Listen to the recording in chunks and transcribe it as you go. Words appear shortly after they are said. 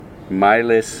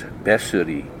Maylis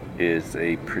Besserie is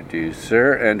a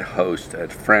producer and host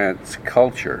at France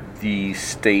Culture, the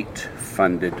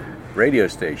state-funded radio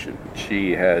station.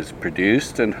 She has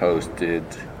produced and hosted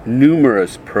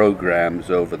numerous programs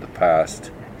over the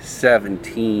past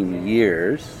 17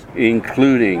 years,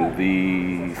 including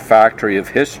the Factory of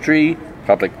History,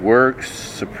 Public Works,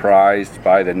 Surprised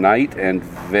by the Night, and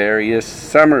various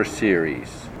summer series.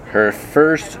 Her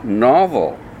first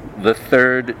novel, The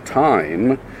Third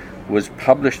Time, was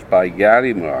published by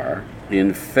Gallimard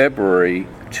in February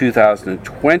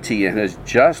 2020 and has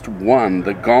just won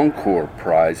the Goncourt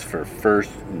Prize for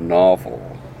First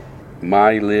Novel.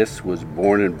 Maylis was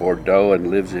born in Bordeaux and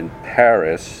lives in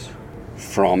Paris.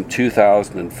 From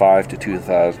 2005 to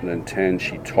 2010,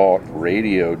 she taught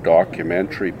radio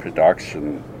documentary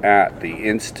production at the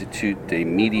Institut des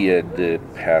Médias de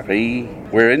Paris.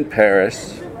 We're in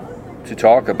Paris to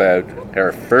talk about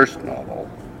her first novel.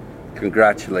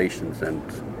 Congratulations and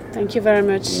thank you very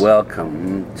much.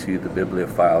 Welcome to the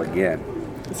Bibliophile again.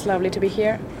 It's lovely to be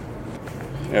here.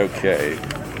 Okay.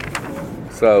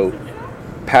 So,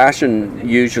 passion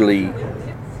usually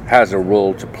has a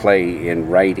role to play in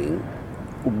writing.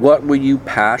 What were you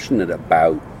passionate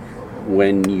about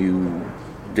when you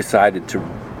decided to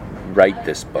write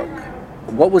this book?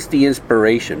 What was the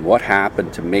inspiration? What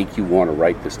happened to make you want to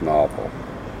write this novel?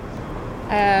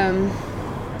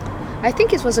 I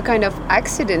think it was a kind of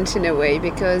accident in a way,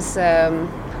 because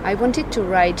I wanted to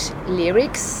write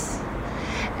lyrics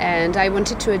and I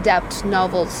wanted to adapt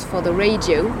novels for the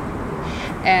radio.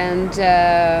 And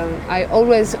I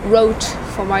always wrote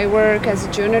for my work as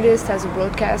a journalist, as a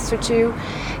broadcaster too.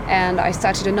 And I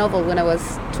started a novel when I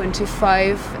was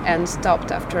 25 and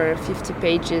stopped after 50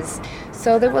 pages.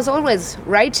 So there was always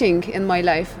writing in my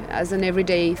life as an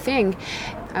everyday thing.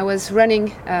 I was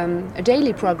running a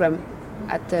daily program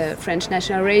at the French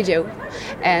National Radio,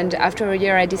 and after a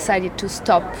year I decided to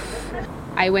stop.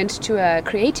 I went to a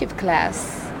creative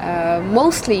class,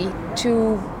 mostly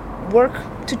to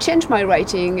change my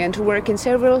writing and to work in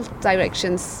several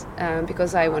directions,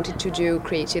 because I wanted to do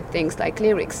creative things like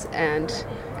lyrics and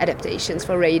adaptations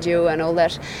for radio and all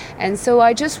that. And so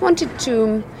I just wanted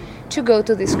to go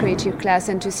to this creative class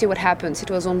and to see what happens.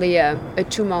 It was only a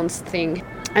 2-month thing.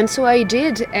 And so I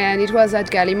did, and it was at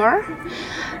Gallimard,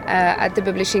 at the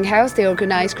publishing house. They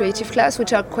organize creative class,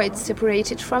 which are quite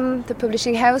separated from the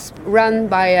publishing house, run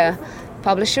by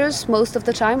publishers most of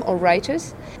the time, or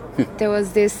writers. There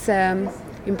was this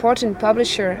important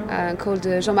publisher called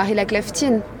Jean-Marie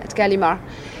Laclaftine at Gallimard,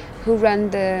 who ran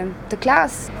the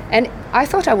class. And I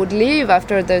thought I would leave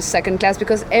after the second class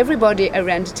because everybody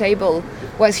around the table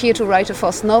was here to write a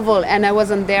first novel, and I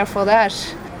wasn't there for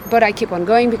that. But I keep on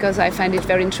going because I find it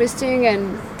very interesting,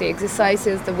 and the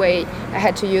exercises, the way I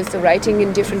had to use the writing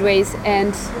in different ways.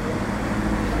 And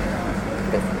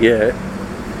yeah,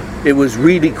 it was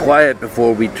really quiet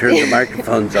before we turned the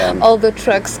microphones on. All the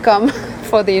trucks come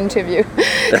for the interview.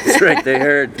 That's right, they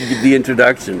heard the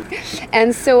introduction.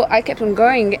 And so I kept on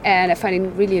going, and I find it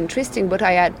really interesting, but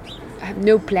I have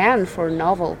no plan for a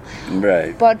novel.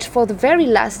 Right. But for the very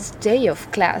last day of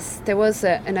class, there was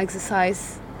an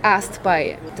exercise asked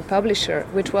by the publisher,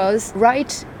 which was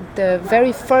write the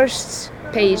very first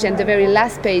page and the very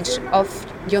last page of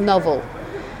your novel.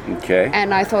 Okay.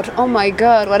 And I thought, oh my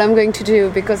God, what I'm going to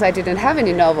do, because I didn't have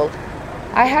any novel.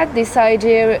 I had this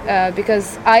idea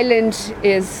because Ireland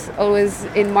is always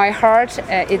in my heart.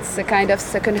 It's a kind of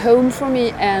second home for me,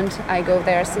 and I go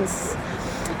there since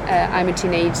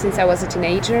since I was a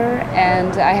teenager,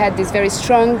 and I had this very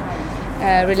strong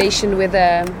relation with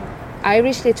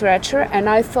Irish literature, and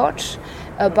I thought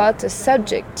about a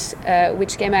subject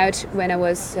which came out when I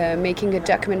was making a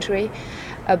documentary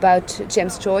about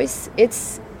James Joyce.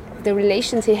 It's the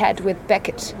relations he had with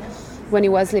Beckett when he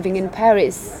was living in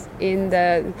Paris, in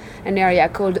an area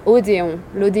called Odéon,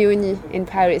 l'Odéonie in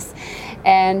Paris.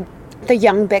 And the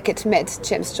young Beckett met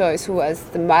James Joyce, who was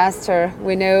the master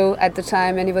we know at the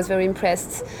time, and he was very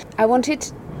impressed. I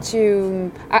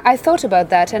thought about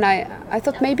that, and I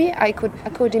thought maybe I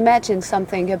could imagine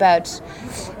something about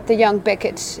the young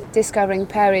Beckett discovering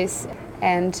Paris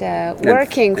and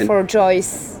working for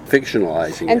Joyce.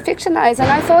 Fictionalizing and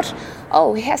I thought,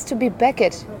 oh, it has to be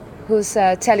Beckett who's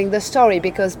telling the story,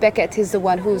 because Beckett is the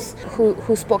one who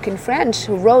spoke in French,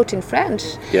 who wrote in French.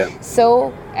 Yeah.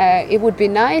 So it would be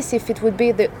nice if it would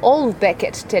be the old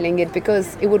Beckett telling it,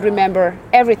 because he would remember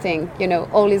everything,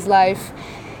 all his life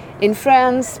in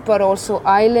France, but also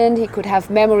Ireland. He could have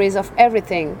memories of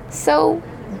everything. So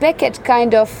Beckett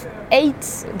kind of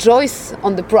ate Joyce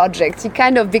on the project. He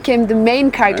kind of became the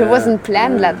main character. It wasn't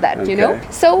planned like that, okay.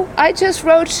 So I just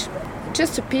wrote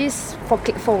just a piece for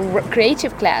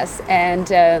creative class, and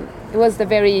it was the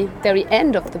very, very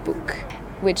end of the book,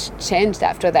 which changed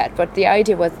after that, but the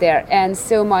idea was there. And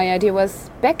so my idea was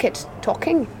Beckett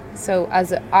talking. So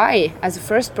as a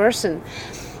first person,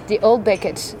 the old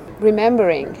Beckett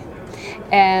remembering.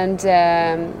 And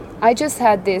I just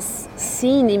had this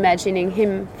scene imagining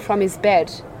him from his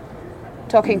bed,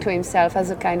 talking to himself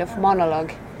as a kind of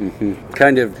monologue. Mm-hmm.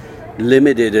 Kind of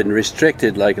limited and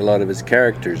restricted like a lot of his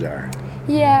characters are.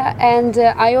 Yeah, and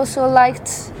I also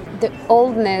liked the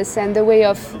oldness and the way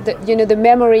of the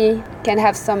memory can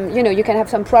have some, you can have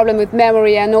some problem with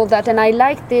memory and all that, and I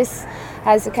like this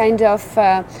as a kind of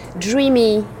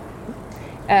dreamy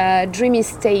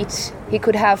state he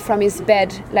could have from his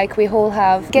bed, like we all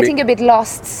have, getting a bit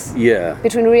lost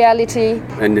between reality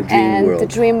and the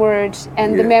dream world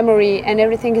and the memory, and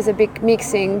everything is a big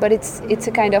mixing, but it's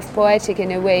a kind of poetic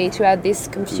in a way to have this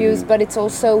confused, but it's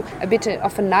also a bit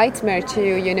of a nightmare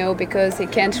too, because he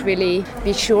can't really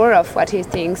be sure of what he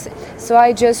thinks. So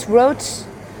I just wrote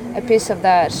a piece of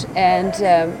that, and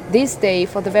this day,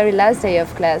 for the very last day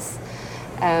of class,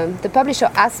 the publisher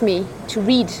asked me to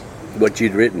read what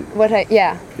you'd written.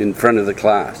 In front of the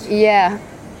class. Yeah.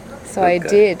 So I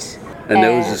did. And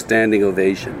there was a standing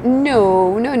ovation. No.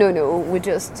 We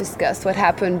just discussed what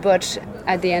happened, but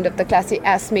at the end of the class he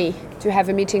asked me to have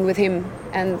a meeting with him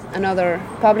and another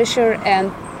publisher and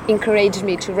encouraged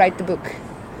me to write the book.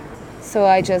 So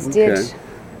I just did.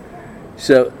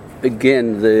 So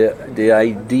again, the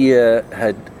idea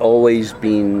had always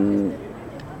been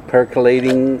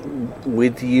percolating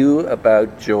with you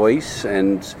about Joyce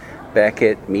and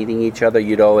Beckett meeting each other.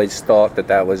 You'd always thought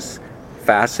that was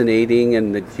fascinating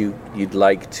and that you'd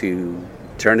like to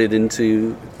turn it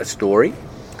into a story?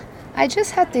 I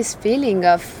just had this feeling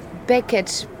of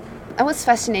Beckett. I was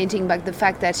fascinated by the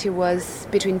fact that he was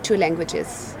between two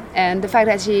languages, and the fact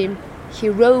that he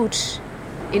wrote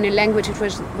in a language which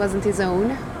wasn't his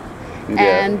own,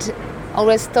 and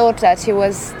always thought that he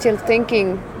was still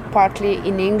thinking partly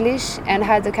in English and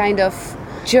had a kind of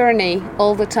journey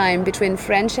all the time between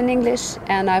French and English,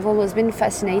 and I've always been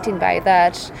fascinated by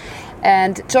that.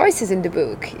 And Joyce is in the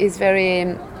book, is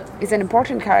an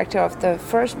important character of the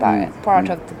first part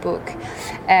of the book.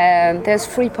 And there's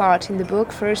 3 parts in the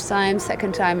book: first time,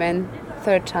 second time, and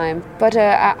third time. But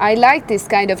I like this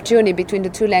kind of journey between the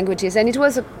two languages, and it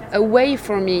was a way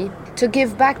for me to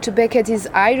give back to Beckett his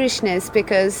Irishness,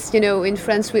 because in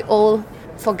France we all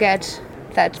forget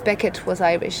that Beckett was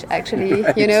Irish, actually.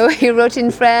 He wrote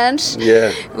in French.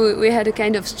 Yeah. We had a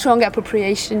kind of strong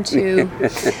appropriation to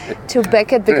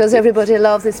Beckett because everybody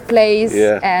loves his plays.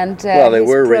 Yeah. And they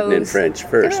were prose. written in French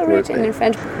first. They were written in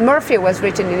French. Murphy was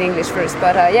written in English first,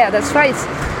 but that's right.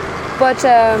 But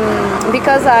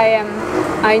because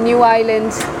I knew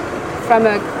Ireland from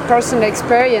a personal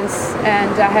experience,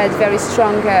 and I had very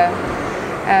strong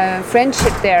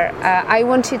friendship there, I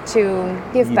wanted to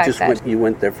give back that. You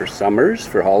went there for summers,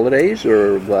 for holidays,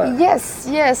 or what?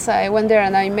 Yes, I went there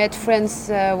and I met friends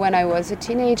when I was a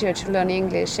teenager to learn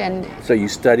English. And so you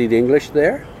studied English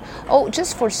there? Oh,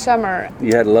 just for summer.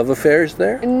 You had love affairs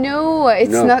there? No,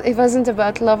 not. It wasn't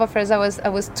about love affairs. I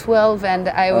was 12 and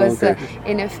I was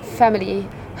in a family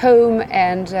home,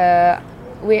 and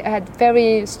we had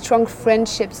very strong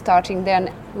friendships starting there, and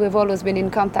we've always been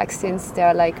in contact since.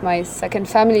 They're like my second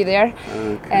family there.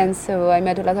 Okay. And so I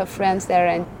met a lot of friends there,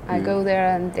 and I go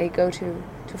there and they go to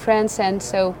France, and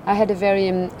so I had a very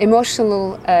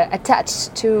emotional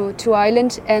attached to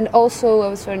Ireland, and also I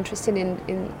was very interested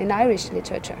in Irish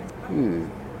literature.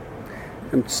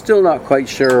 I'm still not quite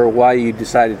sure why you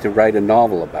decided to write a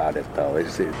novel about it, though.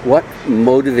 What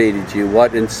motivated you?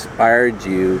 What inspired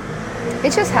you?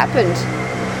 It just happened.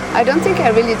 I don't think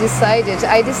I really decided.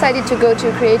 I decided to go to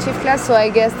a creative class, so I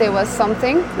guess there was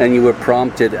something. And you were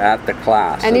prompted at the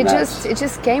class. And it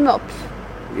just came up.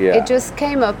 Yeah. It just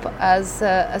came up as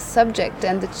a subject,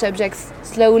 and the subject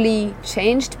slowly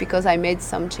changed because I made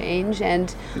some change,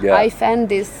 and I found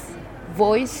this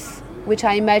voice, which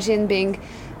I imagine being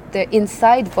the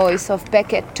inside voice of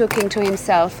Beckett talking to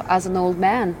himself as an old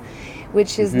man,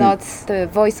 which is not the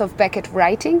voice of Beckett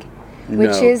writing,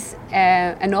 which is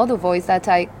another voice that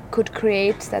I could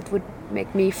create that would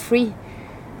make me free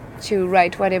to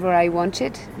write whatever I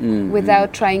wanted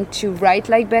without trying to write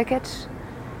like Beckett.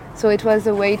 So it was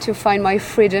a way to find my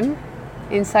freedom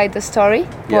inside the story.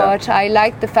 But I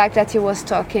liked the fact that he was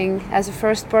talking as a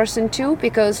first person too,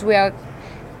 because we are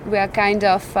kind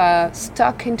of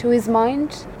stuck into his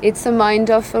mind. It's a mind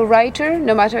of a writer,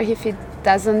 no matter if he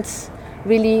doesn't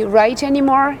really write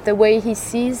anymore. The way he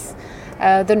sees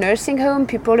the nursing home,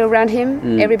 people around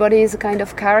him. Everybody is a kind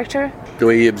of character. The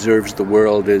way he observes the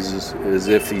world is as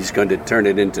if he's going to turn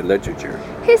it into literature.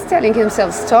 He's telling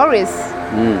himself stories,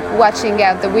 watching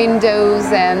out the windows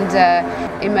and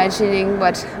imagining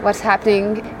what's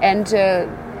happening, and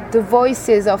the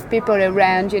voices of people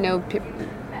around,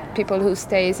 people who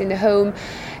stays in the home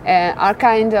are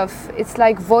kind of, it's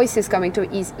like voices coming to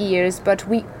his ears, but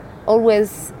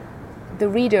the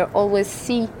reader always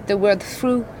see the world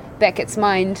through Beckett's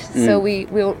mind, so we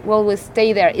will always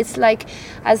stay there. It's like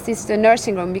as the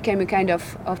nursing room became a kind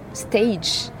of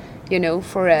stage,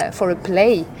 for a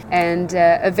play, and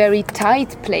a very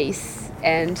tight place.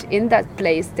 And in that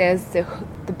place, there's the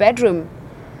bedroom.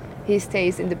 He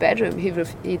stays in the bedroom.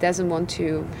 He doesn't want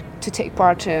to take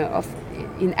part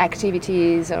in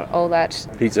activities or all that.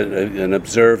 He's an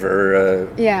observer.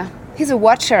 He's a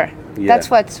watcher. Yeah. That's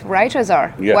what writers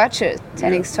are, watchers,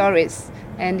 telling stories.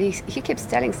 And he keeps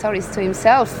telling stories to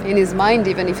himself in his mind,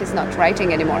 even if he's not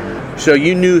writing anymore. So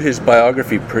you knew his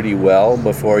biography pretty well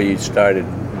before you started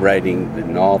writing the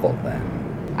novel then?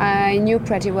 I knew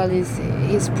pretty well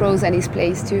his prose and his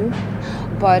plays too.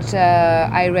 But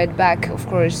I read back, of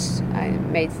course, I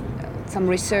made some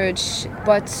research.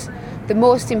 But the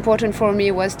most important for me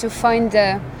was to find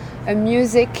a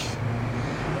music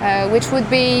which would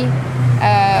be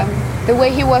the way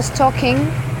he was talking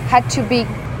had to be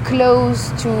close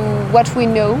to what we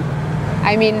know.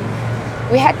 I mean,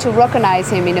 we had to recognize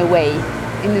him in a way,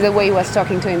 in the way he was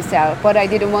talking to himself, but I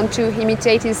didn't want to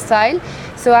imitate his style,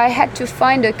 so I had to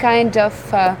find a kind of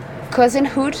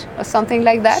cousinhood or something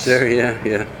like that. Sure,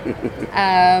 yeah.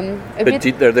 But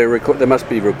there must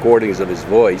be recordings of his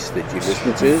voice that you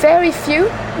listened to? Very few.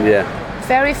 Yeah.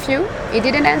 Very few. He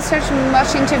didn't answer to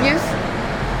much interviews.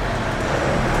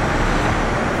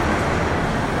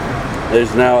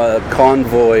 There's now a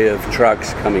convoy of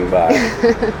trucks coming by.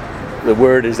 The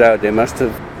word is out. They must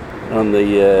have, on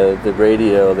the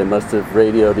radio, they must have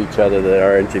radioed each other that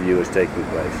our interview was taking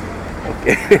place.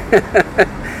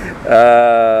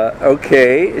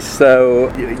 Okay, so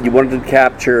you wanted to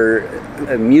capture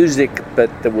music, but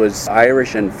that was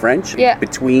Irish and French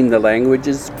between the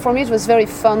languages? For me it was very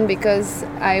fun because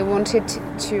I wanted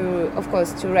to, of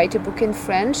course, to write a book in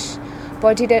French,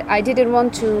 but I didn't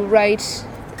want to write.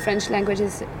 French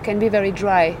languages can be very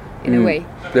dry in a way.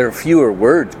 There are fewer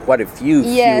words, quite a few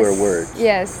fewer words.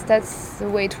 Yes, that's the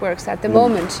way it works at the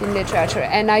moment in literature.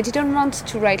 And I didn't want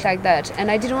to write like that.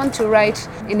 And I didn't want to write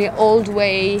in the old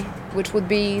way, which would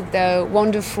be the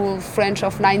wonderful French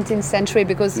of 19th century,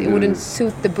 because it wouldn't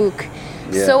suit the book.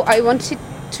 Yeah. So I wanted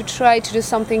to try to do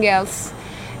something else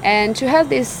and to have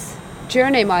this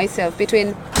journey myself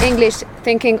between English,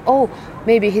 thinking,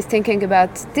 maybe he's thinking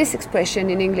about this expression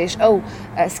in English,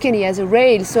 skinny as a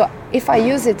rail. So if I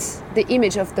use the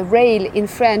image of the rail in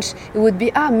French, it would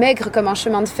be, maigre comme un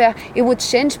chemin de fer. It would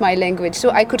change my language.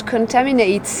 So I could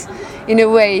contaminate, in a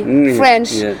way,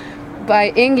 French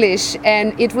by English,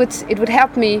 and it would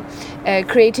help me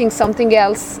creating something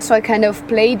else. So I kind of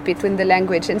played between the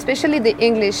language, and especially the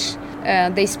English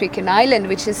they speak in Ireland,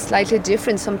 which is slightly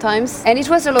different sometimes. And it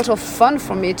was a lot of fun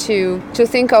for me to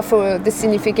think of the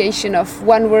signification of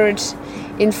one word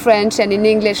in French and in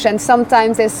English. And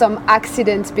sometimes there's some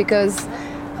accident because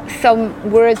some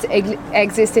words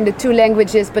exist in the two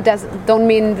languages but don't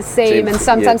mean the same, and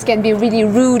sometimes can be really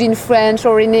rude in French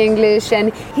or in English.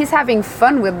 And he's having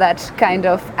fun with that kind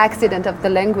of accident of the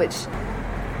language.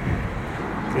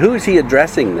 Who is he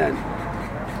addressing then?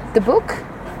 The book?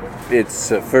 It's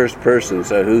first person,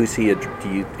 so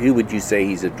who would you say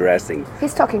he's addressing?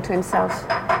 He's talking to himself.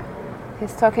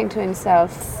 He's talking to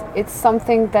himself. It's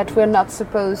something that we're not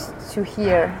supposed to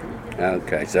hear.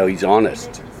 Okay, so he's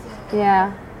honest.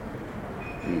 Yeah.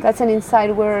 That's an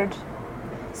inside word.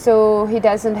 So he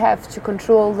doesn't have to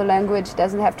control the language,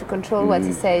 doesn't have to control what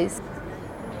he says.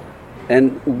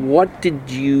 And what did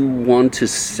you want to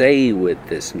say with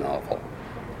this novel?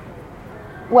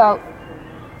 Well,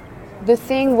 the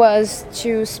thing was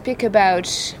to speak about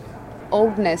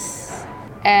oldness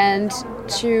and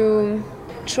to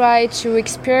try to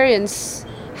experience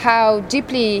how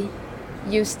deeply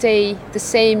you stay the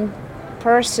same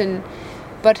person,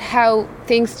 but how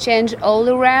things change all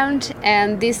around,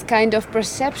 and this kind of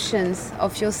perceptions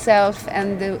of yourself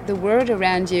and the world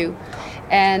around you.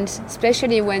 And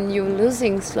especially when you're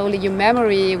losing slowly your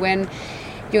memory, when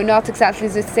you're not exactly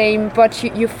the same, but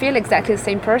you feel exactly the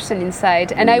same person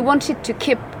inside. And I wanted to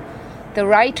keep the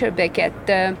writer Beckett.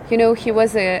 He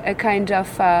was a kind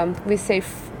of,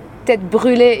 tête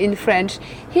brûlée in French.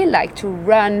 He liked to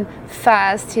run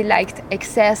fast. He liked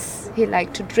excess. He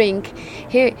liked to drink.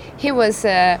 He was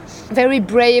very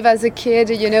brave as a kid.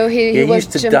 He was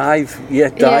used to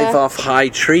dive off high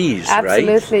trees, right?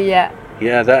 Absolutely, yeah.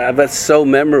 Yeah, that's so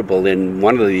memorable in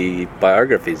one of the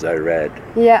biographies I read.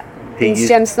 Yeah, in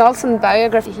James Knowlson's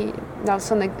biography,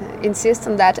 Knowlson insists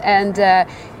on that, and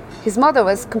his mother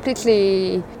was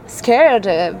completely scared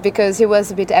because he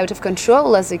was a bit out of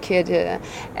control as a kid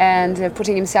and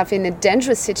putting himself in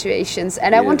dangerous situations.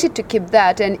 And I wanted to keep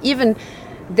that. And even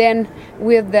then,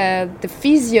 with the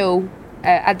physio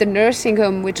at the nursing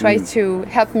home, we try to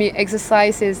help me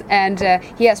exercises, and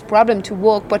he has problem to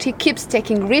walk, but he keeps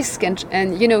taking risk, and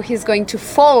he's going to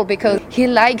fall because he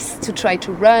likes to try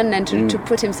to run and to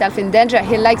put himself in danger.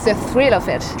 He likes the thrill of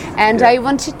it, and I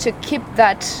wanted to keep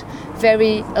that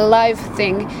very alive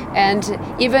thing. And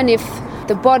even if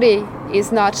the body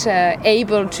is not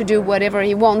able to do whatever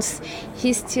he wants,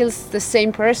 he's still the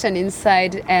same person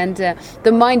inside, and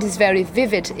the mind is very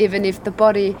vivid, even if the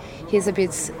body is a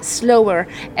bit slower.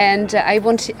 And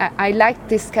I liked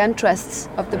this contrast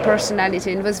of the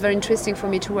personality, and it was very interesting for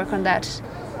me to work on that.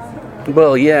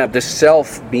 Well, yeah, the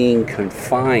self being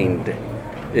confined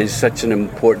is such an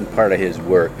important part of his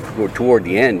work, or toward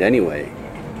the end anyway.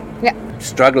 Yeah.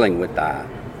 Struggling with that.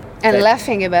 And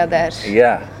laughing about that.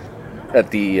 Yeah. At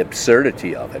the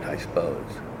absurdity of it, I suppose.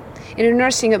 In a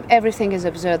nursing home, everything is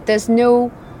absurd. There's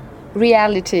no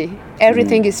reality.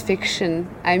 Everything is fiction.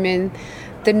 I mean,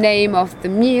 the name of the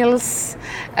meals,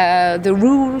 the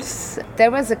rules.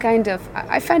 There was a kind of...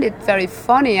 I find it very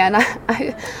funny, and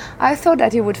I thought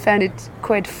that he would find it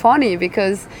quite funny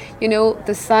because,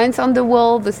 the signs on the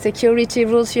wall, the security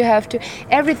rules you have to...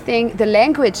 Everything, the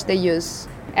language they use.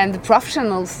 And the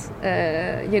professionals,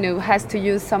 has to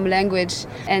use some language.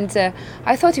 And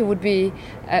I thought it would be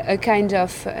a kind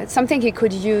of something he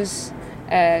could use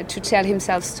to tell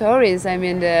himself stories. I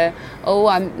mean,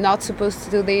 I'm not supposed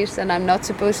to do this, and I'm not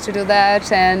supposed to do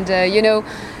that, and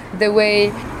the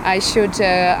way I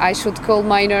should call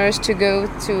my nurse to go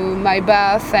to my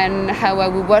bath, and how I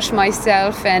will wash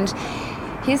myself. And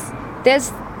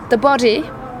there's the body,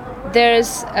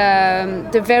 there's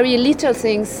the very little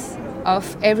things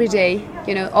of everyday,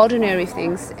 ordinary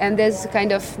things, and there's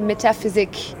kind of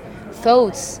metaphysic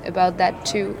thoughts about that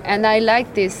too. And I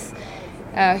like this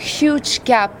huge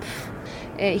gap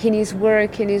in his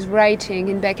work, in his writing,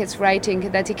 in Beckett's writing,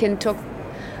 that he can talk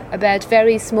about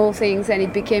very small things, and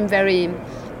it became very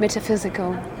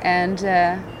metaphysical, and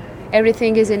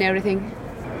everything is in everything.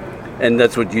 And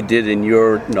that's what you did in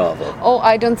your novel. Oh,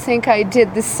 I don't think I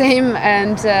did the same,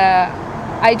 and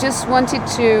I just wanted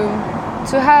to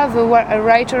have a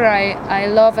writer I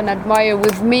love and admire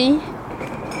with me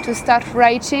to start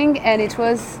writing, and it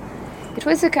was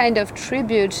a kind of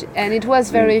tribute, and it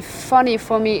was very funny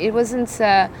for me. It wasn't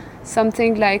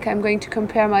something like I'm going to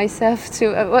compare myself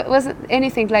to. It wasn't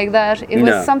anything like that. It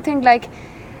was something like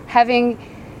having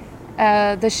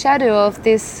the shadow of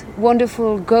this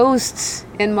wonderful ghost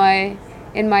in my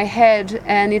head,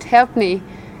 and it helped me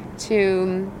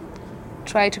to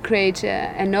try to create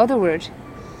another word.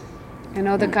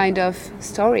 Another kind of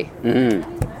story.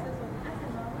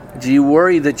 Mm-hmm. Do you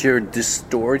worry that you're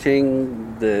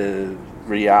distorting the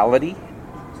reality?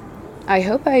 I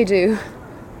hope I do.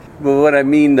 But what I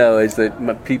mean, though, is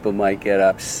that people might get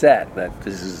upset that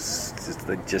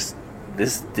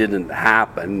this didn't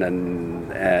happen,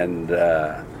 and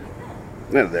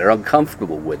they're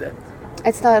uncomfortable with it.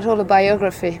 It's not at all a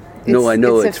biography. I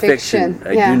know it's fiction.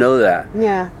 I do know that.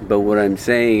 Yeah. But what I'm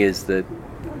saying is that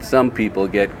some people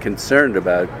get concerned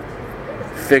about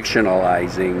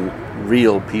fictionalizing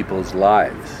real people's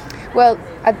lives. Well,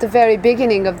 at the very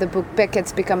beginning of the book,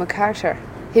 Beckett's become a character.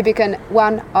 He became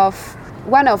one of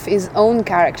his own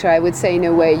character, I would say, in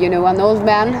a way. An old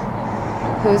man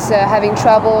who's having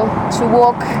trouble to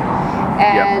walk,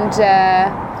 and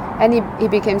he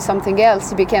became something else.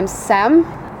 He became Sam.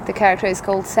 The character is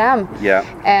called Sam. Yeah.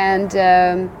 And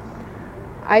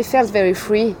I felt very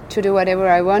free to do whatever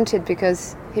I wanted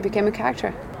because he became a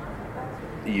character.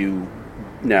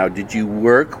 Did you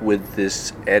work with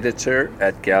this editor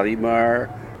at Gallimard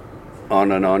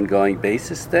on an ongoing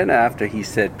basis then, after he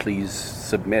said, please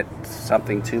submit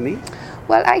something to me?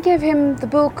 Well, I gave him the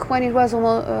book when it was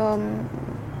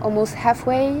almost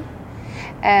halfway,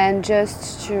 and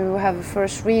just to have a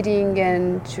first reading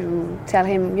and to tell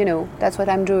him, that's what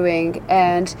I'm doing.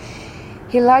 And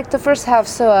he liked the first half,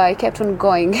 so I kept on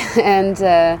going.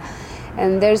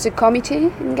 And there's a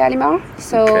committee in Gallimard,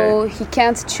 so he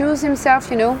can't choose himself,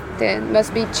 There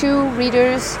must be 2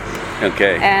 readers.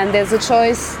 Okay. And there's a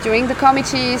choice during the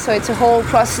committee, so it's a whole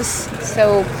process.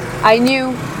 So I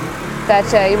knew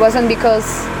that it wasn't because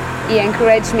he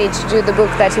encouraged me to do the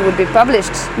book that it would be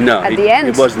published at the end.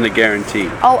 It wasn't a guarantee.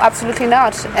 Oh, absolutely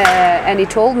not. And he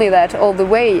told me that all the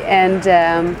way. And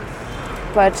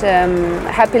but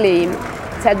happily,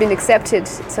 it had been accepted.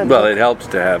 So well, it helps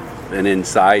to have an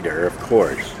insider, of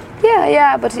course.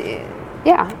 Yeah, but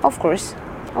of course.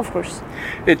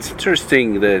 It's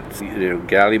interesting that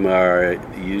Gallimard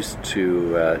used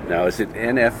to. Now, is it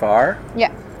NFR?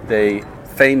 Yeah. They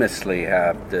famously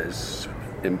have this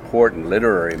important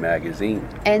literary magazine.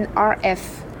 NRF.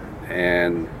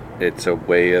 And it's a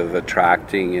way of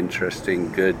attracting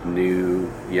interesting, good,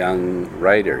 new, young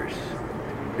writers.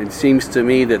 It seems to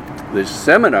me that the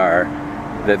seminar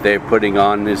that they're putting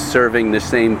on is serving the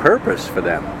same purpose for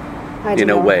them. In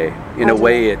a way,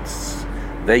 it's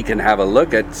they can have a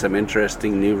look at some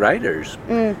interesting new writers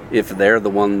if they're the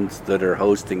ones that are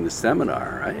hosting the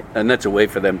seminar, right? And that's a way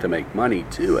for them to make money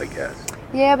too, I guess.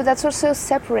 Yeah, but that's also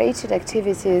separated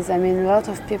activities. I mean, a lot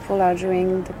of people are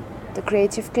doing the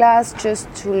creative class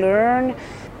just to learn.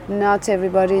 Not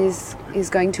everybody is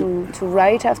going to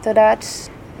write after that.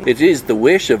 It is the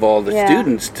wish of all the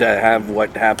students to have what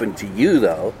happened to you,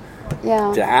 though,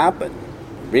 to happen,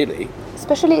 really.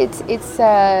 Especially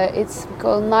it's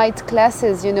called night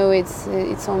classes.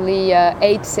 It's only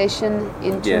 8 sessions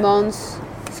in 2 months,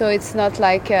 so it's not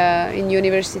like in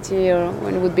university or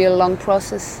when it would be a long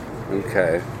process.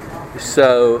 Okay,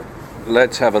 so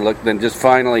let's have a look then. Just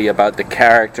finally about the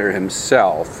character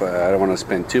himself. I don't want to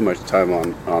spend too much time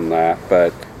on that,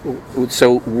 but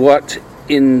so what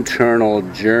internal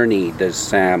journey does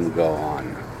Sam go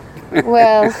on?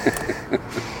 Well,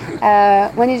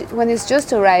 when he's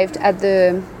just arrived at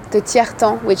the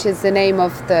Tiers-Temps, which is the name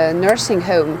of the nursing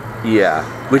home. Yeah,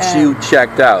 which you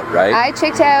checked out, right? I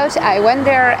checked out, I went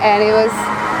there, and it was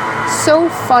so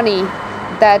funny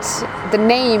that the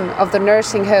name of the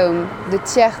nursing home, the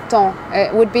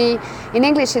Tiers-Temps, would be, in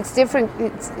English it's different,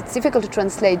 it's difficult to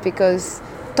translate because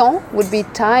temps would be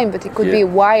time, but it could be a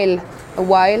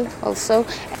while also,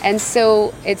 and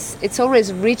so it's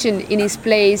always written in his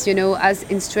place, as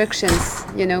instructions,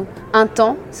 un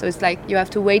temps, so it's like you have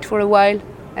to wait for a while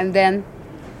and then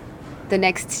the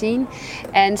next scene,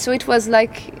 and so it was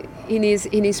like in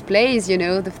his place,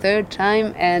 the third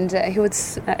time, and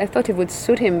I thought it would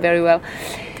suit him very well.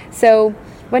 So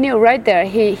when you arrived there,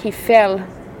 he fell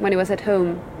when he was at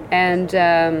home, and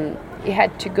he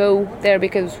had to go there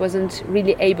because he wasn't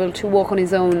really able to walk on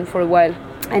his own for a while.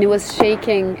 And he was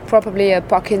shaking, probably a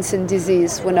Parkinson's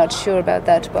disease. We're not sure about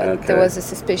that, but there was a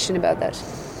suspicion about that.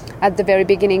 At the very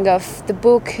beginning of the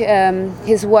book,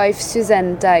 his wife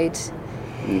Suzanne died.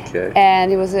 Okay.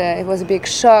 And it was a big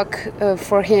shock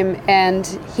for him. And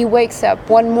he wakes up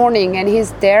one morning and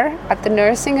he's there at the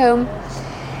nursing home.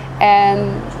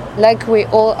 And like we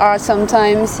all are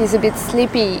sometimes, he's a bit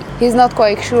sleepy. He's not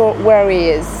quite sure where he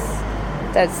is.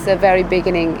 That's the very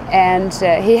beginning. And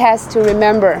he has to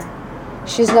remember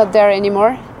she's not there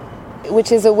anymore,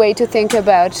 which is a way to think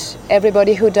about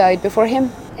everybody who died before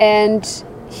him. And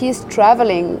he's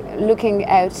traveling, looking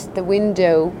out the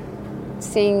window,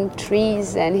 seeing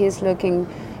trees, and he's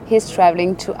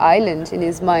traveling to Ireland in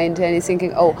his mind, and he's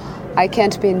thinking, oh, I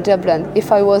can't be in Dublin.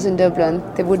 If I was in Dublin,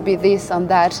 there would be this and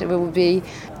that, there would be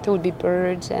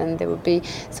birds, and there would be...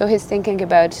 So he's thinking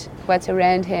about what's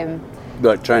around him.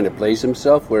 But trying to place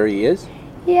himself where he is?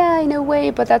 Yeah, in a way,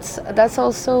 but that's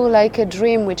also like a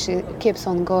dream which keeps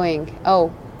on going.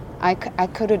 Oh, I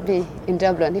couldn't be in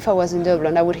Dublin. If I was in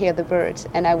Dublin, I would hear the birds,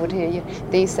 and I would hear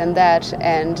this and that,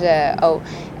 and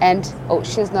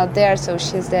she's not there, so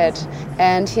she's dead.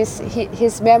 And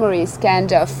his memory is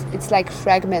kind of, it's like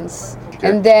fragments. Okay.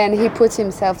 And then he puts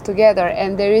himself together,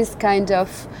 and there is kind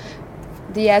of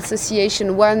the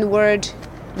association, one word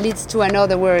leads to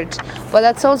another word. But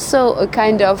that's also a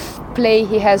kind of play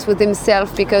he has with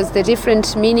himself, because the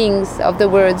different meanings of the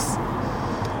words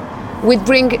would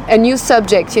bring a new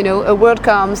subject, a word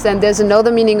comes and there's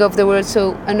another meaning of the word,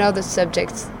 so another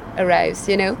subject arrives,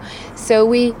 So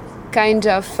we kind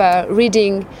of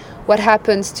reading what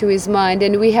happens to his mind,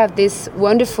 and we have this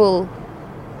wonderful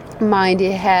mind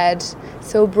he had,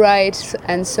 so bright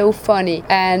and so funny,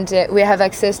 and we have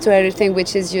access to everything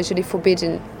which is usually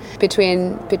forbidden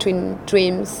between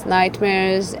dreams,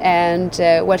 nightmares, and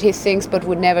what he thinks but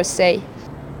would never say.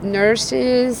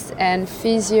 Nurses and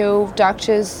physio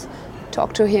doctors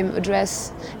talk to him,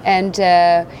 address, and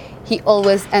he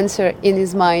always answer in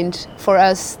his mind for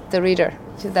us, the reader.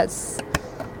 So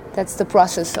that's the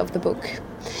process of the book.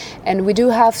 And we do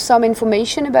have some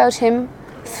information about him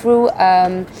through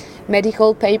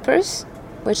medical papers,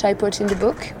 which I put in the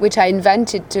book, which I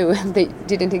invented too. They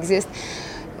didn't exist.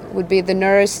 would be the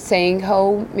nurse saying,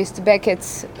 "Oh, Mr.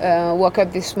 Beckett woke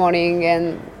up this morning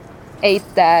and ate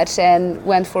that and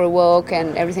went for a walk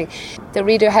and everything." The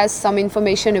reader has some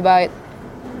information about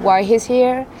why he's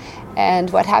here and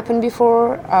what happened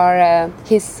before, or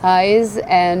his size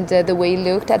and the way he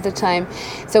looked at the time.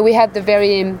 So we had the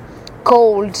very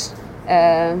cold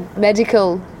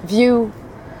medical view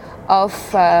of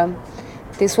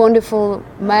this wonderful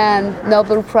man.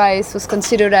 Nobel Prize was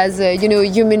considered as a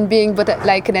human being, but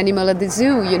like an animal at the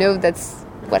zoo. That's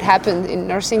what happened in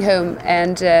nursing home.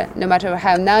 And no matter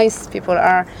how nice people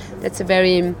are, that's a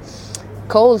very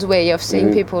cold way of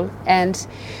seeing people. And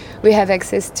we have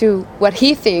access to what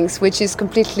he thinks, which is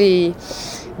completely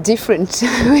different,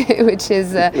 which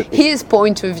is his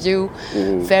point of view,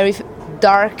 very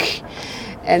dark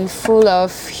and full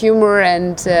of humor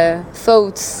and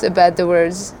thoughts about the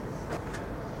words.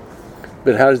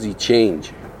 But how does he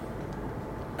change?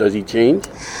 Does he change?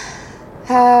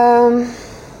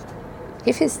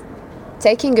 If he's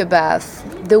taking a bath,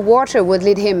 the water would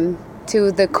lead him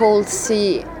to the cold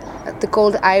sea, the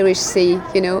cold Irish Sea.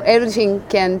 Everything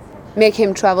can make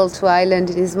him travel to Ireland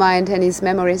in his mind and his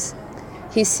memories.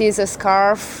 He sees a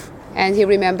scarf and he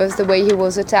remembers the way he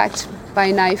was attacked by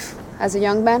a knife as a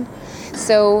young man.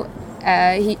 So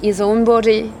his own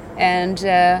body and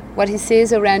what he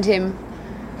sees around him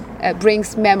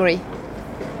brings memory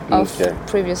of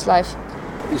previous life.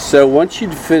 So once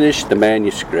you'd finished the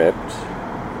manuscript,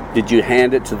 did you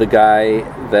hand it to the guy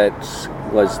that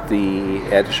was the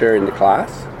editor in the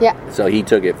class? Yeah. So he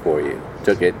took it for you.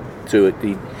 Took it to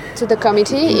the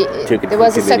committee. There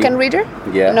was a second reader,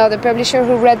 another publisher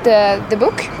who read the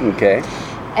book. Okay.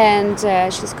 And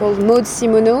she's called Maud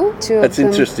Simoneau. That's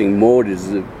interesting. Maud is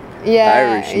an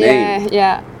Irish name.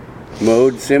 Yeah.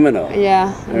 Maud Simoneau.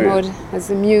 Yeah, Maud was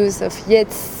the muse of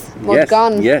Yeats, Maud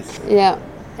Gonne. Yes. Yeah,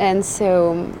 and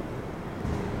so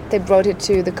they brought it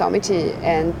to the committee,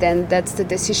 and then that's the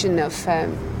decision of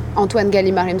Antoine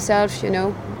Gallimard himself.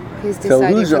 He's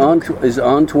deciding. So is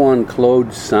Antoine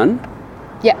Claude's son?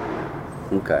 Yeah.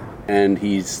 Okay. And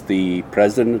he's the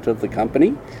president of the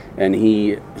company, and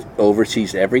he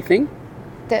oversees everything?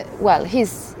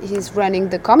 He's running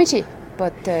the committee,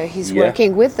 but he's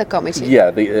working with the committee.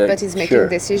 Yeah, but he's making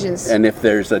decisions. And if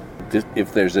there's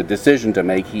a decision to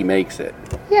make, he makes it.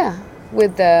 Yeah,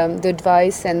 with the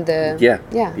advice and the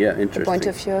interesting. The point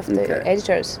of view of the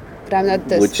editors. But I'm not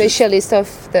the specialist of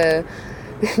the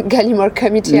Gallimard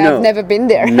committee. No. I've never been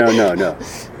there. No.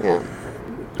 Yeah.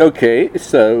 Okay,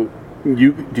 so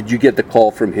did you get the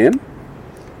call from him?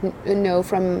 No,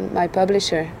 from my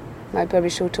publisher. My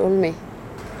publisher told me.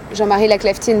 Jean-Marie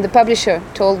Lacleftine, the publisher,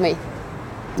 told me.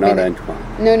 Not Antoine?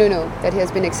 No, that he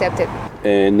has been accepted.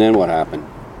 And then what happened?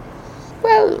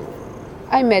 Well,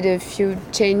 I made a few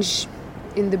changes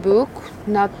in the book.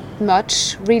 Not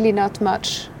much, really not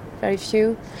much, very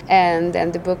few. And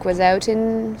then the book was out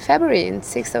in February, in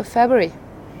 6th of February.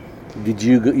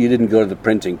 You didn't go to the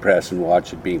printing press and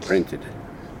watch it being printed?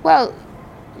 Well,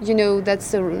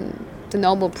 that's the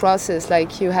normal process.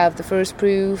 Like you have the first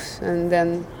proof and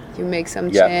then you make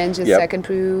some change, a second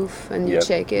proof, and you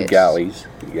check it. Galleys.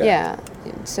 Yeah.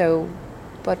 So,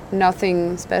 but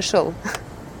nothing special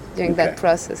during that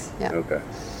process. Yeah. Okay.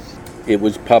 It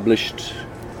was published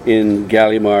in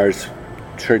Gallimard's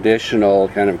traditional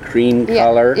kind of cream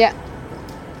color. Yeah.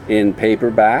 In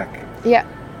paperback. Yeah.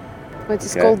 It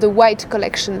is called the White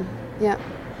Collection. Yeah.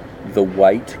 The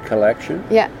White Collection?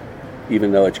 Yeah.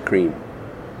 Even though it's cream?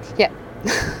 Yeah.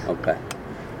 Okay.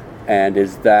 And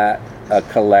is that a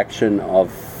collection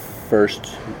of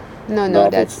first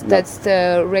novels? That's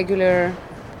the regular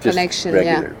collection.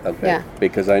 Regular. Yeah. Okay. Yeah.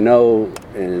 Because I know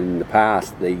in the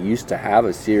past they used to have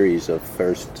a series of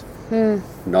first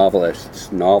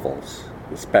novelists' novels,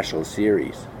 a special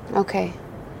series. Okay.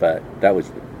 But it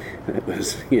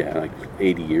was like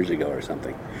 80 years ago or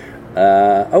something.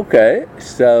 Okay,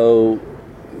 so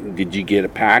did you get a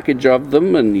package of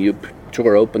them and you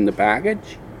tore open the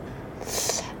package?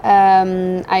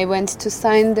 I went to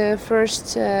sign the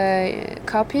first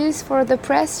copies for the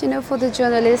press, for the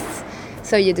journalists.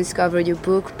 So you discover your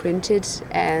book printed,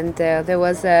 and there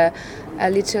was a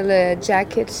little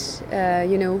jacket, a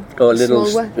little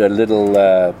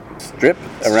strip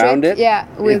around it. Yeah,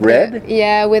 with red.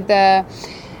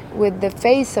 With the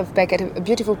face of Beckett, a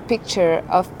beautiful picture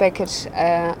of Beckett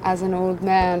as an old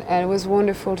man, and it was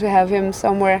wonderful to have him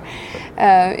somewhere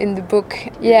in the book.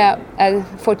 Yeah,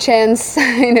 for chance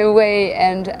in a way,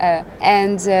 and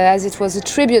as it was a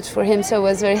tribute for him, so I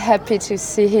was very happy to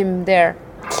see him there.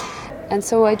 And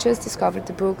so I just discovered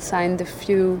the book, signed a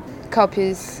few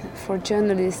copies for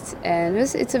journalists, and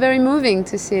it's very moving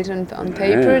to see it on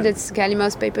paper. That's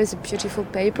Gallimar's paper is a beautiful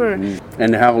paper.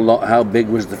 And how big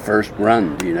was the first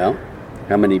run? Do you know?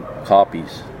 How many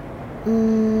copies?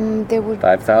 There were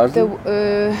 5,000.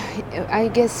 I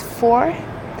guess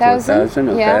 4,000. 4,000.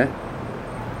 Okay. Yeah.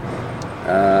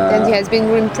 Then it has been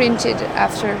reprinted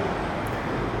after.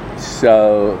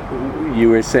 So you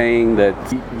were saying that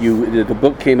the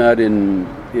book came out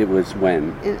it was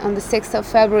when? On the 6th of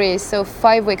February, so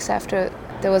 5 weeks after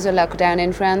there was a lockdown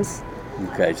in France.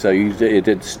 Okay, so it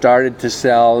had started to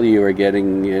sell, you were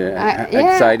getting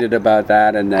excited about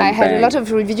that, and then I had bang. a lot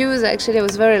of reviews, actually. I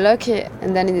was very lucky.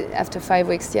 And then after 5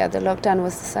 weeks, the lockdown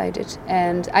was decided.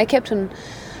 And I kept on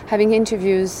having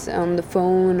interviews on the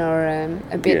phone or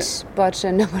a bit, but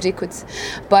nobody could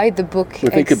buy the book.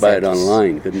 Well, they could buy it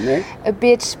online, couldn't they? A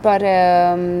bit, but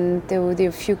there were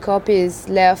a few copies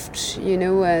left, so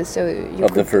you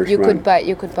could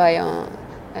buy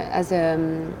as a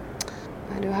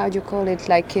I don't know how do you call it,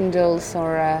 like Kindles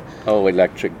or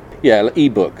electric,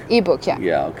 ebook. Ebook, yeah.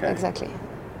 Yeah, okay. Exactly.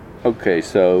 Okay,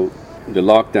 so the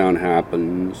lockdown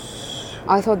happens.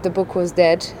 I thought the book was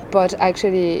dead, but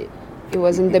actually it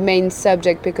wasn't the main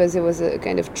subject because it was a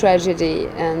kind of tragedy,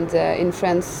 and in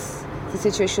France the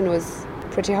situation was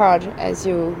pretty hard, as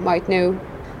you might know.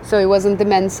 So it wasn't the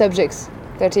main subject.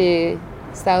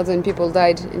 30,000 people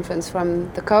died in France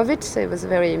from the COVID, so it was a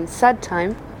very sad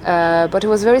time. But it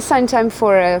was a very sad time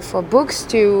for books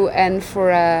too, and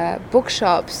for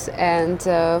bookshops, and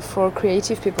for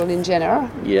creative people in general.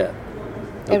 Yeah.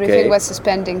 Okay. Everything was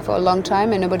suspending for a long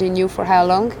time, and nobody knew for how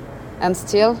long. And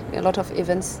still, a lot of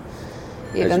events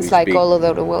like all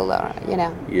over the world are,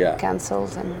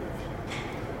 cancelled. And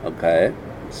okay.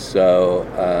 So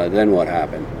then what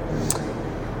happened?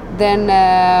 Then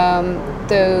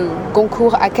the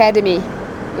Goncourt Academy,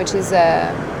 which is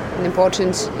an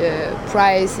important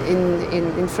prize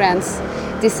in France,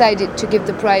 decided to give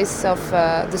the prize of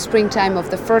the springtime of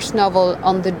the first novel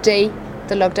on the day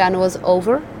the lockdown was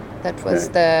over. That was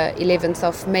the 11th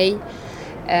of May.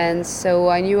 And so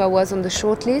I knew I was on the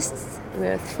shortlist.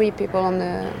 There were three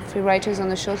writers on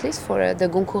the shortlist for the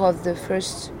Goncourt of the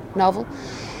first novel.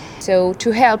 So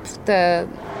to help the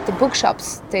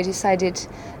bookshops, they decided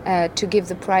to give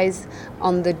the prize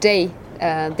on the day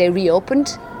they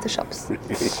reopened the shops.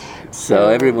 So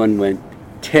everyone went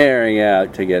tearing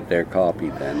out to get their copy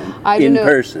then,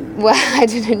 person. Well, I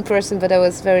did in person, but I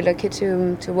was very lucky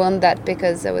to win that,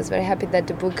 because I was very happy that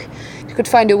the book could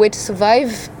find a way to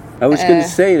survive. I was going to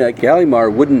say that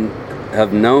Gallimard wouldn't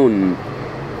have known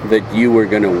that you were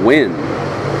going to win.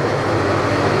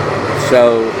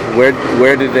 So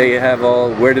where did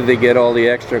they get all the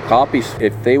extra copies?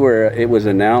 If it was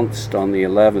announced on the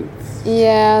 11th.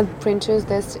 Yeah, printers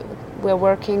were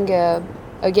working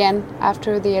again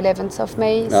after the 11th of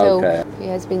May, so it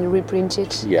has been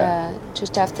reprinted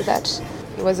just after that.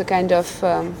 It was a kind of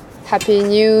happy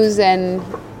news, and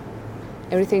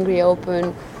everything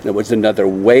reopened. It was another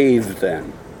wave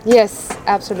then. Yes,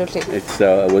 absolutely.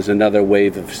 It was another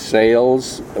wave of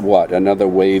sales. Another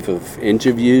wave of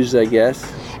interviews, I guess.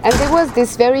 And there was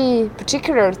this very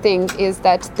particular thing, is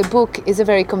that the book is a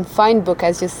very confined book,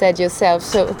 as you said yourself.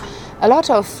 So a lot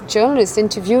of journalists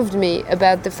interviewed me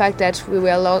about the fact that we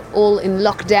were all in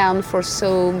lockdown for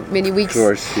so many weeks. Of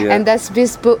course, yeah. And that's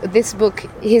this book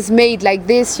is made like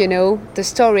this, The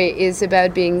story is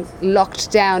about being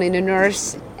locked down in a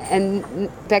nurse, and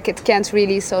Beckett can't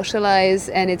really socialize,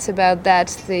 and it's about that,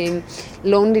 the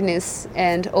loneliness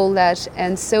and all that.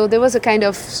 And so there was a kind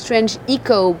of strange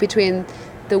echo between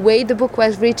the way the book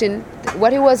was written,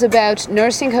 what it was about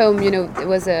nursing home, it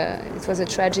was a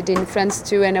tragedy in France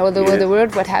too, and all over the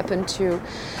world, what happened to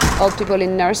old people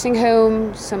in nursing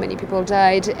home. So many people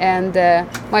died, and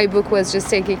my book was just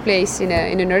taking place in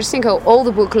a nursing home all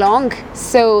the book long.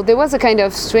 So there was a kind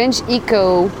of strange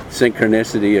echo.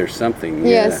 Synchronicity or something.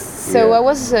 Yes, so I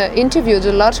was interviewed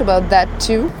a lot about that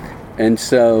too. And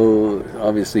so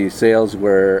obviously sales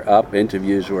were up,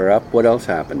 interviews were up. What else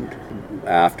happened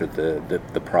after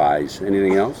the prize?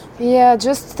 Anything else? Yeah,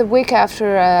 just the week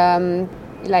after,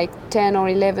 10 or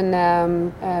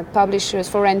 11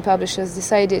 foreign publishers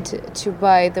decided to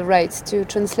buy the rights to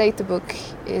translate the book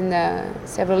in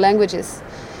several languages.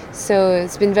 So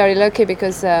it's been very lucky,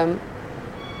 because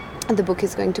the book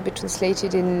is going to be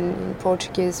translated in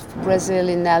Portuguese, Brazil,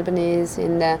 in Albanese,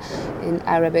 in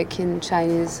Arabic, in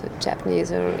Chinese,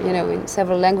 Japanese, or in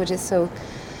several languages. So,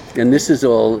 and this is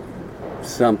all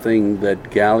something that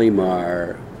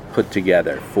Gallimard put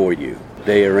together for you.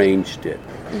 They arranged it.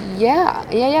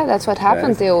 Yeah. That's what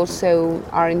happens. Okay. They also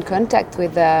are in contact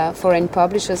with foreign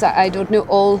publishers. I don't know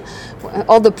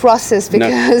all the process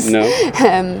because No.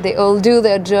 they all do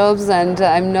their jobs, and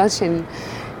I'm not in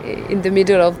the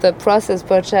middle of the process.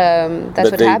 But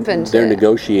that's what happened. They're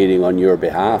negotiating on your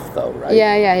behalf, though, right?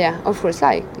 Yeah. Of course,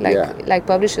 like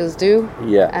publishers do.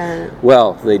 Yeah.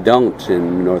 Well, they don't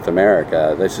in North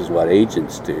America. This is what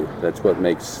agents do. That's what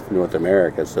makes North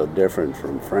America so different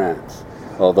from France.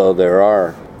 Although there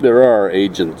are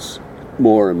agents,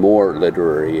 more and more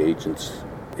literary agents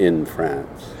in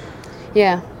France.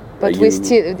 Yeah, but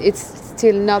it's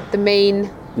still not the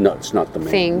main. No, it's not the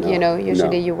main thing. No,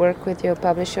 Usually you work with your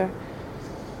publisher.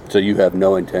 So you have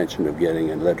no intention of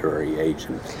getting a literary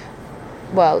agent?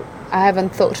 Well, I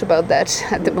haven't thought about that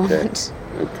at the moment.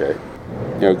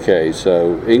 Okay,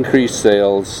 so increased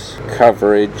sales,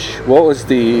 coverage. What was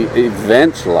the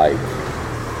event like?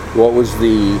 What was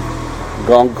the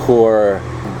Goncourt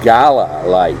gala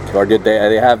like? Or did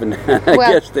they haven't? I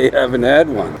guess they haven't had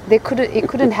one. It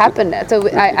couldn't happen. So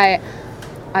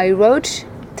I wrote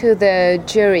to the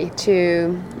jury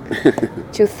to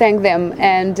thank them,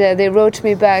 and they wrote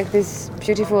me back this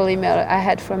beautiful email I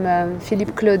had from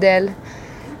Philippe Claudel,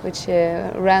 which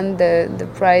ran the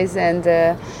prize, and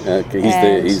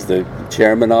he's the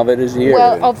chairman of it, is he?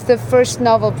 Well, of the first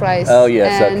novel prize. Oh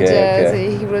yes, and,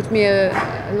 okay. He wrote me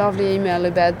a lovely email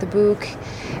about the book,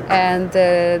 and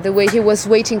the way he was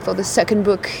waiting for the second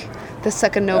book, the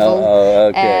second novel.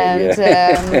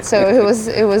 And so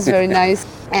it was very nice.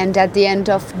 And at the end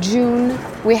of June,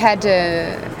 we had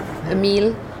a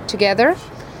meal together.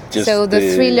 So the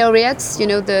three laureates,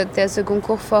 there's a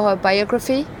Goncourt for a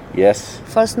biography. Yes.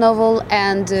 First novel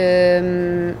and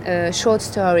short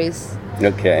stories.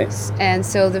 Okay. And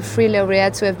so the three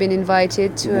laureates who have been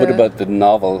invited to... What about the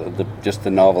novel, just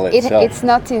the novel itself? It's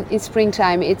not in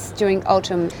springtime, it's during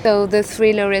autumn. So the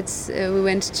three laureates, we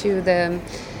went to the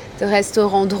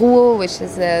Restaurant Drouot, which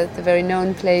is the very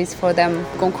known place for them,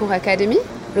 Goncourt Academy,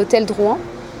 l'Hôtel Drouan.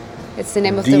 It's the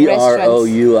name of the restaurant.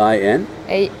 Drouin?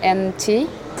 A-N-T.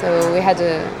 So we had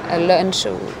a lunch,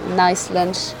 a nice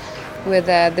lunch, with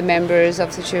the members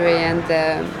of the jury and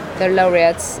the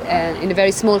laureates, in a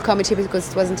very small committee because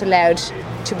it wasn't allowed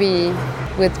to be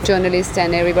with journalists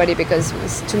and everybody because it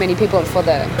was too many people for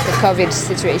the COVID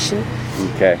situation.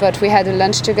 Okay. But we had a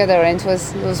lunch together, and it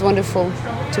was wonderful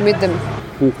to meet them.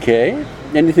 Okay.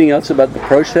 Anything else about the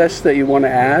process that you want to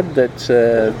add that's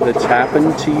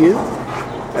happened to you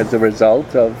as a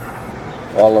result of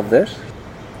all of this?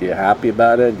 You happy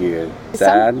about it? You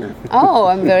sad?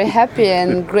 I'm very happy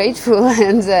and grateful.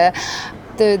 And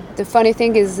the funny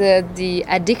thing is the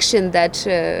addiction that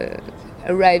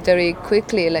arrived very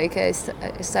quickly. Like I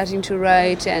starting to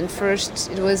write, and first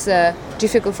it was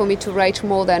difficult for me to write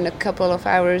more than a couple of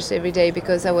hours every day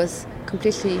because I was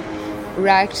completely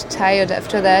racked, tired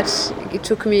after that. It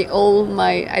took me all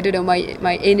my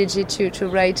energy to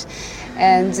write,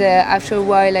 and after a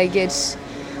while I get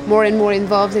more and more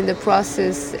involved in the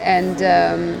process, and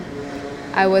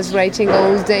I was writing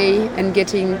all day and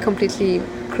getting completely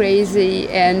crazy,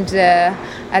 and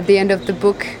at the end of the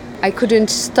book I couldn't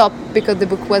stop because the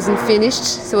book wasn't finished,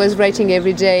 so I was writing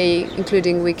every day,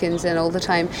 including weekends and all the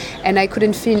time, and I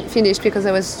couldn't finish because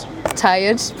I was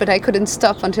tired, but I couldn't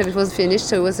stop until it was finished,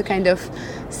 so it was a kind of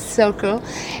circle.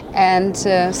 And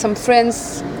some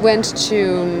friends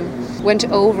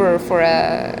went over for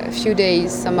a few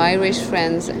days, some Irish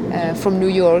friends from New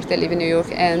York, they live in New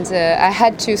York, and I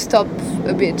had to stop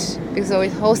a bit because I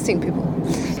was hosting people.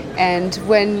 And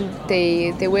when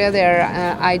they were there,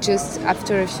 I just,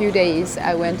 after a few days,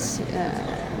 I went,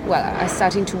 I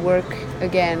started to work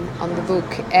again on the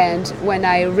book. And when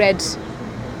I read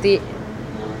the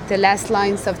last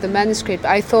lines of the manuscript,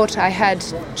 I thought I had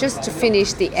just to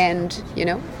finish the end,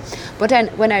 But then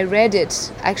when I read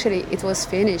it, actually it was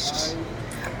finished.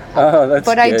 Oh, that's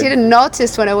But good. I didn't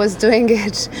notice when I was doing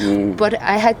it. But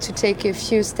I had to take a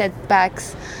few steps back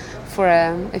for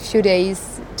a few days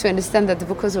to understand that the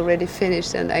book was already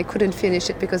finished, and I couldn't finish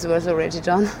it because it was already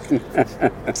done.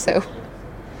 So.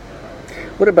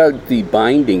 What about the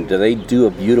binding? Do they do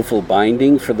a beautiful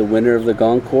binding for the winner of the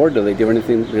Goncourt? Do they do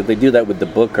anything? Do they do that with the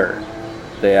Booker?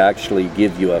 They actually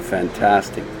give you a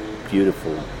fantastic,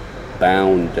 beautiful,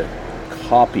 bound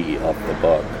copy of the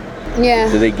book.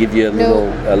 Yeah. Do they give you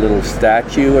a little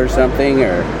statue or something,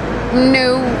 or?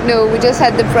 No. We just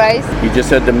had the prize. You just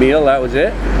had the meal. That was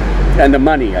it, and the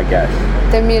money, I guess.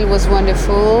 The meal was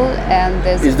wonderful, and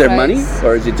there's. Is there money,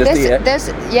 or is it just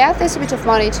there's a bit of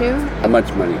money too. How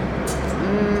much money?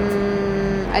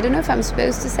 I don't know if I'm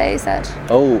supposed to say that.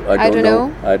 Oh, I don't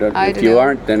know. I don't if you know.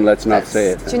 aren't, then let's not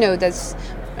say it. That's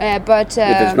But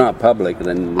if it's not public,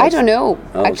 then I don't know.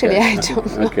 Oh, Actually, okay. I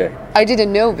don't know. Okay. I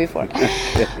didn't know before.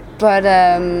 But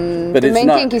the main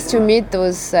thing is to meet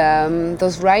those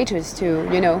writers too.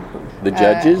 You know. The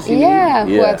judges? You yeah,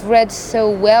 mean? who have read so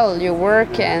well your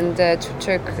work, and to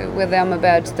talk with them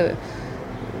about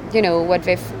what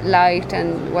they've liked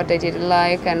and what they didn't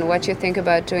like, and what you think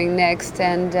about doing next,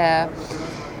 and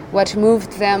what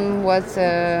moved them, what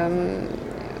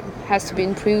has to be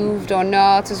improved or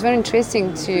not. It's very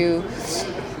interesting to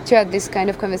have this kind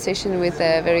of conversation with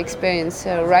very experienced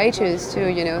writers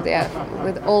too. They are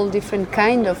with all different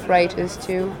kind of writers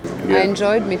too. Yeah. I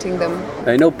enjoyed meeting them.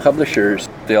 I know publishers,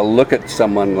 they'll look at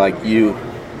someone like you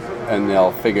and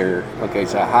they'll figure, okay,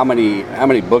 so how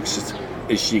many books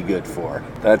is she good for?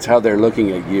 That's how they're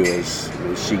looking at you. Is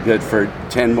she good for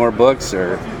 10 more books,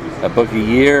 or a book a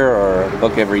year, or a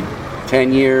book every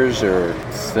 10 years, or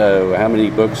so how many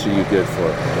books are you good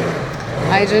for?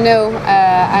 I don't know.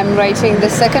 I'm writing the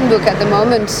second book at the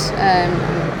moment.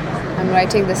 I'm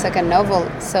writing the second novel,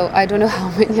 so I don't know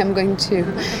how many I'm going to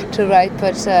write,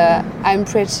 but I'm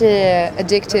pretty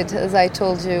addicted, as I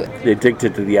told you.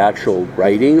 Addicted to the actual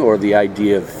writing, or the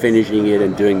idea of finishing it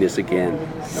and doing this again?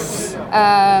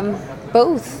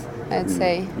 Both, I'd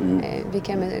say. It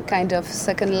became a kind of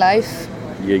second life.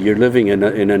 You're living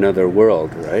in another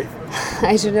world, right?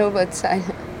 I don't know, but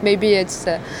maybe it's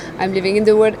I'm living in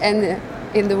the world and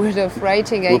in the world of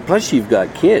writing. Well, plus you've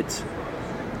got kids.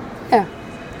 Yeah,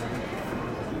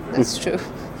 that's true.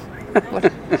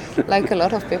 Like a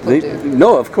lot of people do.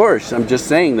 No, of course. I'm just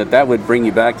saying that would bring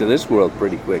you back to this world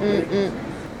pretty quickly.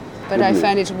 But I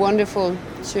find it wonderful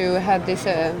to have this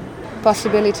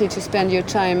possibility to spend your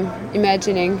time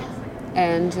imagining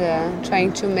and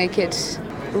trying to make it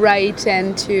right,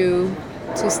 and to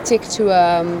stick to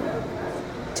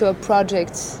a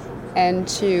project, and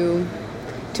to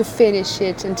finish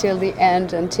it until the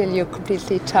end, until you're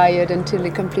completely tired, until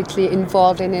you're completely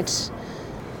involved in it.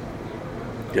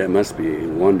 Yeah, it must be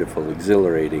wonderful,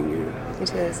 exhilarating.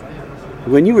 It is.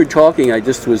 When you were talking, I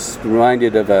just was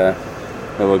reminded of a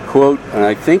quote, and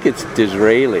I think it's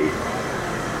Disraeli.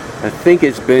 I think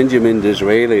it's Benjamin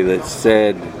Disraeli that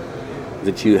said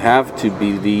that you have to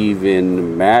believe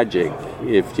in magic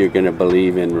if you're going to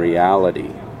believe in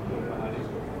reality.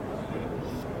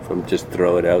 From just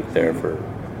throw it out there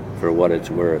for what it's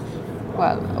worth.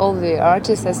 Well, all the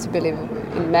artists has to believe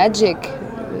in magic.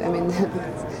 I mean,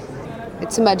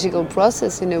 it's a magical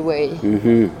process in a way.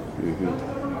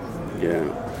 Yeah.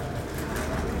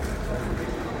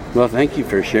 Well, thank you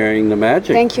for sharing the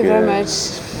magic. Thank you very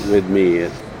much. With me.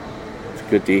 It's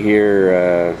good to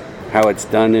hear how it's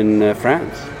done in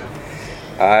France.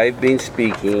 I've been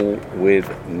speaking with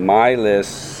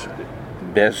Maylis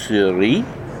Besserie,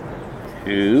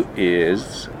 who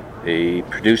is a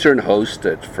producer and host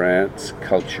at France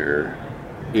Culture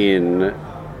in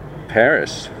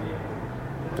Paris.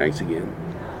 Thanks again.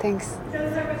 Thanks.